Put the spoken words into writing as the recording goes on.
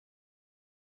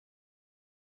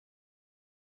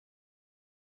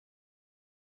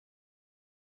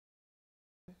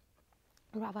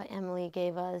Rabbi Emily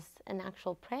gave us an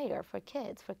actual prayer for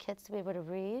kids to be able to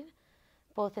read,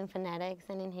 both in phonetics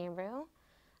and in Hebrew.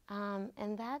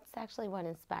 And that's actually what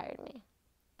inspired me.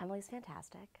 Emily's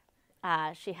fantastic.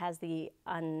 She has the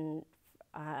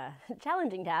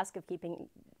challenging task of keeping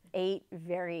 8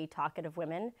 very talkative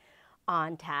women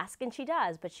on task, and she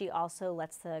does, but she also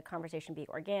lets the conversation be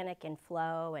organic and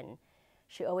flow, and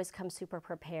she always comes super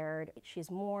prepared. She's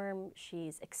warm,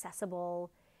 she's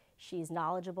accessible, she's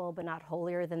knowledgeable, but not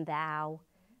holier than thou.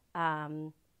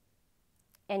 And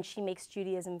she makes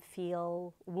Judaism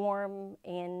feel warm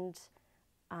and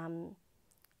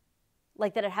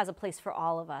like that it has a place for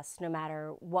all of us, no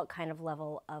matter what kind of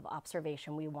level of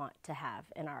observation we want to have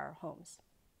in our homes.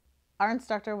 Our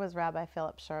instructor was Rabbi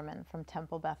Philip Sherman from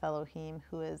Temple Beth Elohim,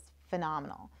 who is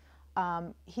phenomenal.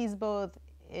 He's both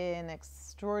an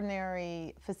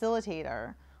extraordinary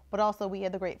facilitator, but also we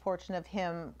had the great fortune of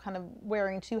him kind of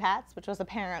wearing 2 hats, which was a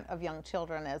parent of young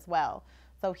children as well.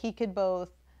 So he could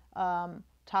both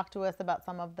talk to us about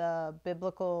some of the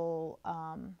biblical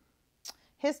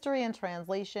history and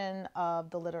translation of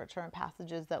the literature and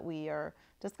passages that we are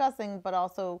discussing, but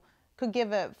also could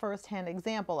give a firsthand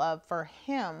example of, for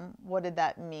him, what did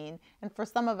that mean? And for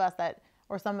some of us that,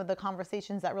 or some of the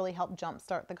conversations that really help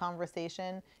jumpstart the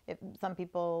conversation. If some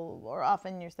people, or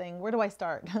often you're saying, where do I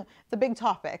start? It's a big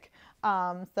topic.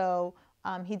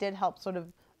 He did help sort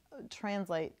of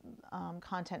translate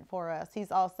content for us.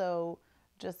 He's also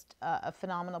just a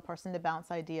phenomenal person to bounce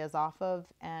ideas off of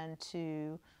and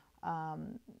to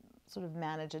sort of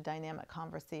manage a dynamic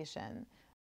conversation.